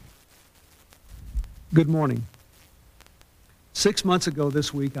Good morning. 6 months ago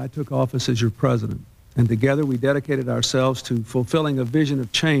this week, I took office as your president, and together we dedicated ourselves to fulfilling a vision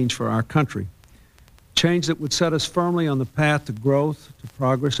of change for our country, change that would set us firmly on the path to growth, to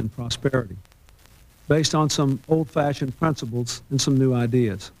progress, and prosperity, based on some old-fashioned principles and some new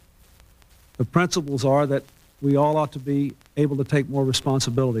ideas. The principles are that we all ought to be able to take more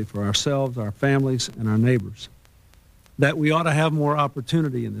responsibility for ourselves, our families, and our neighbors, that we ought to have more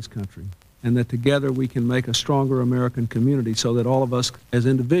opportunity in this country, and that together we can make a stronger American community so that all of us as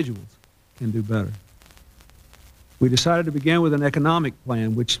individuals can do better. We decided to begin with an economic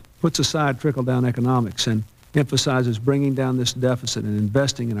plan which puts aside trickle-down economics and emphasizes bringing down this deficit and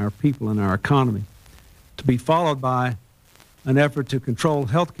investing in our people and our economy, to be followed by an effort to control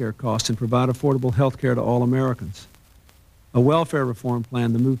health care costs and provide affordable health care to all Americans, a welfare reform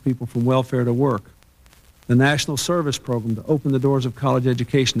plan to move people from welfare to work, the National Service Program to open the doors of college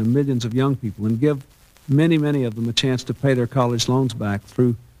education to millions of young people and give many, many of them a chance to pay their college loans back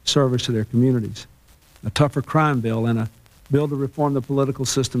through service to their communities, a tougher crime bill, and a bill to reform the political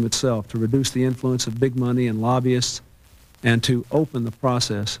system itself, to reduce the influence of big money and lobbyists, and to open the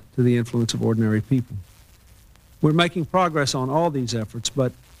process to the influence of ordinary people. We're making progress on all these efforts,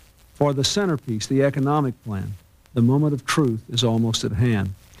 but for the centerpiece, the economic plan, the moment of truth is almost at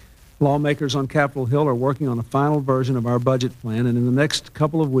hand. Lawmakers on Capitol Hill are working on a final version of our budget plan, and in the next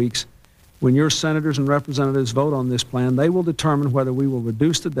couple of weeks, when your senators and representatives vote on this plan, they will determine whether we will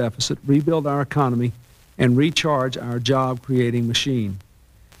reduce the deficit, rebuild our economy, and recharge our job-creating machine.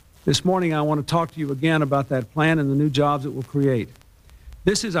 This morning, I want to talk to you again about that plan and the new jobs it will create.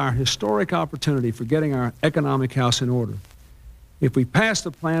 This is our historic opportunity for getting our economic house in order. If we pass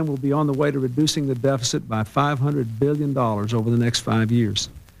the plan, we'll be on the way to reducing the deficit by $500 billion over the next 5 years,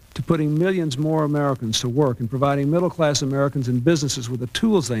 to putting millions more Americans to work and providing middle-class Americans and businesses with the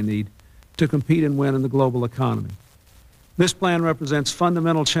tools they need to compete and win in the global economy. This plan represents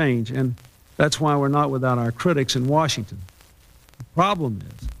fundamental change, and that's why we're not without our critics in Washington. The problem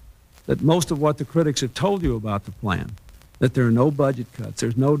is that most of what the critics have told you about the plan, that there are no budget cuts,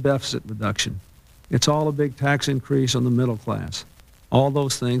 there's no deficit reduction, it's all a big tax increase on the middle class. All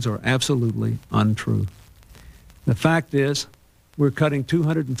those things are absolutely untrue. The fact is, we're cutting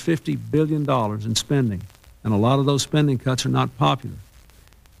 $250 billion in spending, and a lot of those spending cuts are not popular.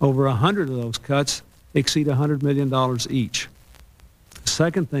 Over 100 of those cuts exceed $100 million each. The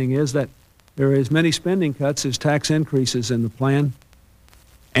second thing is that there are as many spending cuts as tax increases in the plan,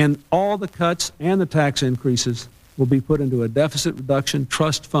 and all the cuts and the tax increases will be put into a deficit reduction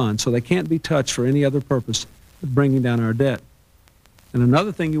trust fund, so they can't be touched for any other purpose but bringing down our debt. And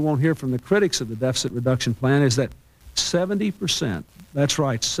another thing you won't hear from the critics of the deficit reduction plan is that 70%, that's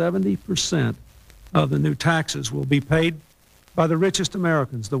right, 70% of the new taxes will be paid by the richest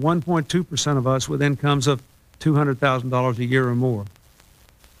Americans, the 1.2% of us with incomes of $200,000 a year or more.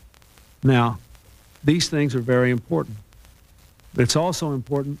 Now, these things are very important, but it's also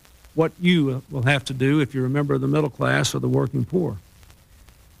important what you will have to do if you're a member of the middle class or the working poor.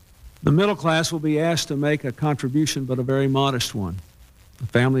 The middle class will be asked to make a contribution, but a very modest one. A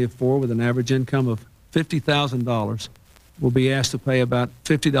family of four with an average income of $50,000 will be asked to pay about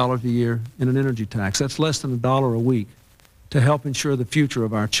 $50 a year in an energy tax. That's less than $1 a week to help ensure the future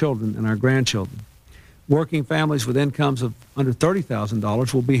of our children and our grandchildren. Working families with incomes of under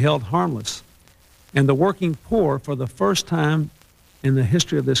 $30,000 will be held harmless. And the working poor, for the first time in the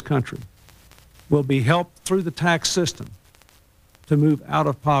history of this country, will be helped through the tax system to move out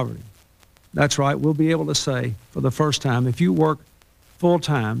of poverty. That's right, we'll be able to say for the first time, if you work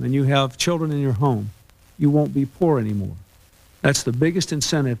full-time and you have children in your home, you won't be poor anymore. That's the biggest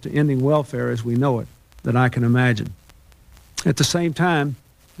incentive to ending welfare as we know it that I can imagine. At the same time,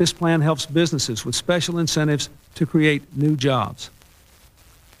 this plan helps businesses with special incentives to create new jobs.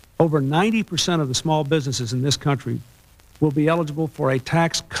 Over 90% of the small businesses in this country will be eligible for a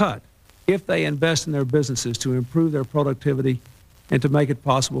tax cut if they invest in their businesses to improve their productivity and to make it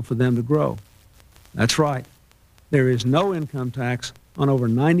possible for them to grow. That's right. There is no income tax on over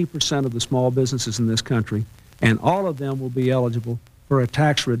 90% of the small businesses in this country, and all of them will be eligible for a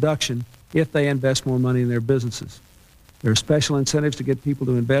tax reduction if they invest more money in their businesses. There are special incentives to get people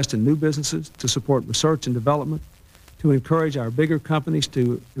to invest in new businesses, to support research and development, to encourage our bigger companies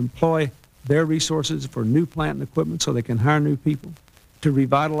to employ their resources for new plant and equipment so they can hire new people, to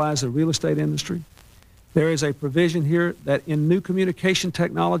revitalize the real estate industry. There is a provision here that in new communication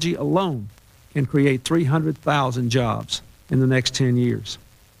technology alone can create 300,000 jobs in the next 10 years.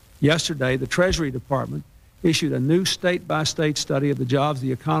 Yesterday, the Treasury Department issued a new state-by-state study of the jobs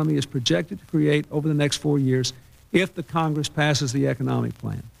the economy is projected to create over the next 4 years if the Congress passes the economic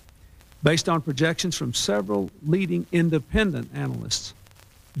plan. Based on projections from several leading independent analysts,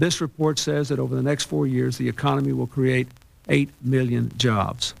 this report says that over the next 4 years, the economy will create 8 million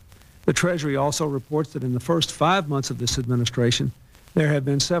jobs. The Treasury also reports that in the first 5 months of this administration, there have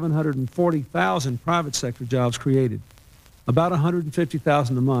been 740,000 private sector jobs created, about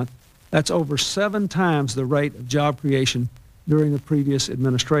 150,000 a month. That's over 7 times the rate of job creation during the previous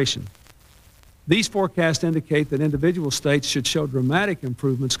administration. These forecasts indicate that individual states should show dramatic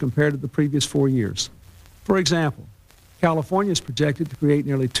improvements compared to the previous 4 years. For example, California is projected to create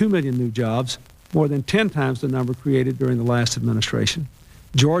nearly 2 million new jobs, more than 10 times the number created during the last administration.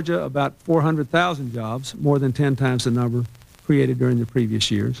 Georgia, about 400,000 jobs, more than 10 times the number created during the previous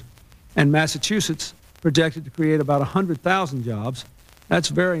years. And Massachusetts projected to create about 100,000 jobs. That's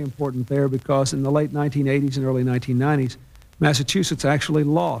very important there because in the late 1980s and early 1990s, Massachusetts actually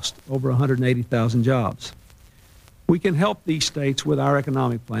lost over 180,000 jobs. We can help these states with our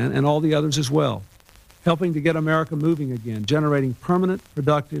economic plan and all the others as well, helping to get America moving again, generating permanent,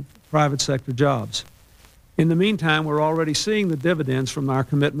 productive private sector jobs. In the meantime, we're already seeing the dividends from our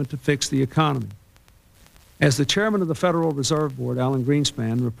commitment to fix the economy. As the chairman of the Federal Reserve Board, Alan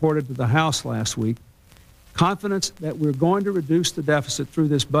Greenspan, reported to the House last week, confidence that we're going to reduce the deficit through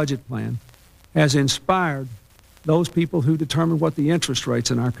this budget plan has inspired those people who determine what the interest rates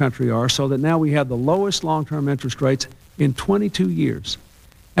in our country are, so that now we have the lowest long-term interest rates in 22 years.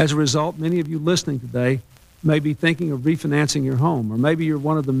 As a result, many of you listening today may be thinking of refinancing your home, or maybe you're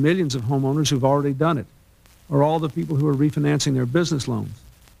one of the millions of homeowners who've already done it, or all the people who are refinancing their business loans.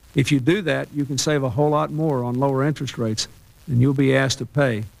 If you do that, you can save a whole lot more on lower interest rates than you'll be asked to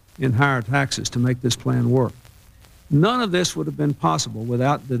pay in higher taxes to make this plan work. None of this would have been possible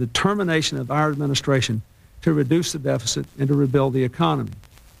without the determination of our administration to reduce the deficit and to rebuild the economy.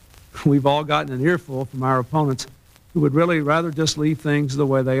 We've all gotten an earful from our opponents who would really rather just leave things the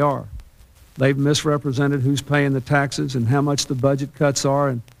way they are. They've misrepresented who's paying the taxes and how much the budget cuts are,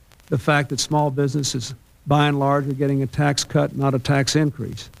 and the fact that small businesses, by and large, are getting a tax cut, not a tax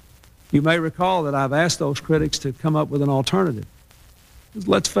increase. You may recall that I've asked those critics to come up with an alternative.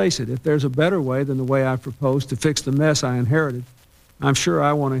 Let's face it, if there's a better way than the way I've proposed to fix the mess I inherited, I'm sure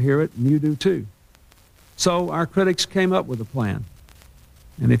I want to hear it, and you do too. So our critics came up with a plan.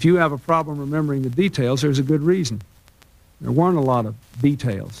 And if you have a problem remembering the details, there's a good reason. There weren't a lot of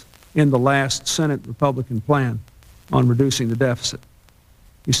details in the last Senate Republican plan on reducing the deficit.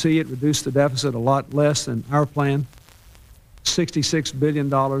 You see, it reduced the deficit a lot less than our plan. $66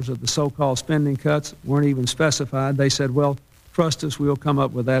 billion of the so-called spending cuts weren't even specified. They said, well, trust us, we'll come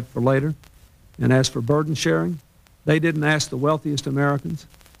up with that for later. And as for burden sharing, they didn't ask the wealthiest Americans,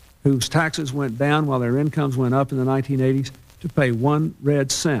 whose taxes went down while their incomes went up in the 1980s, to pay 1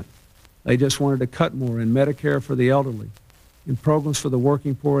 red cent. They just wanted to cut more in Medicare for the elderly, in programs for the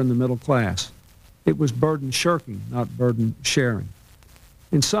working poor and the middle class. It was burden shirking, not burden sharing.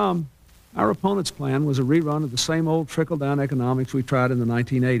 In sum, our opponent's plan was a rerun of the same old trickle-down economics we tried in the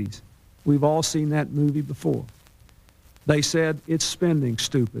 1980s. We've all seen that movie before. They said, it's spending,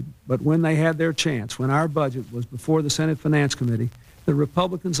 stupid. But when they had their chance, when our budget was before the Senate Finance Committee, the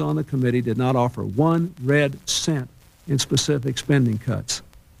Republicans on the committee did not offer 1 red cent in specific spending cuts.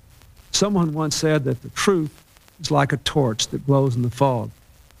 Someone once said that the truth is like a torch that glows in the fog.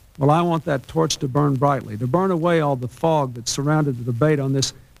 Well, I want that torch to burn brightly, to burn away all the fog that surrounded the debate on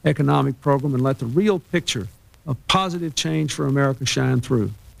this economic program and let the real picture of positive change for America shine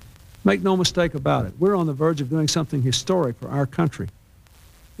through. Make no mistake about it, we're on the verge of doing something historic for our country.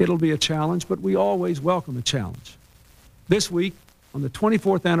 It'll be a challenge, but we always welcome a challenge. This week, on the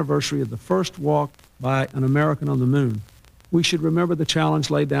 24th anniversary of the first walk by an American on the moon, we should remember the challenge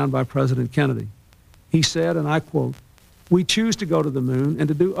laid down by President Kennedy. He said, and I quote, "We choose to go to the moon and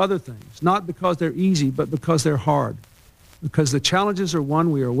to do other things, not because they're easy, but because they're hard. Because the challenges are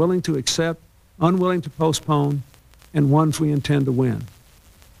one we are willing to accept, unwilling to postpone, and ones we intend to win."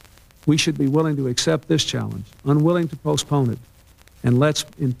 We should be willing to accept this challenge, unwilling to postpone it, and let's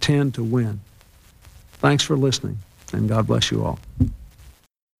intend to win. Thanks for listening, and God bless you all.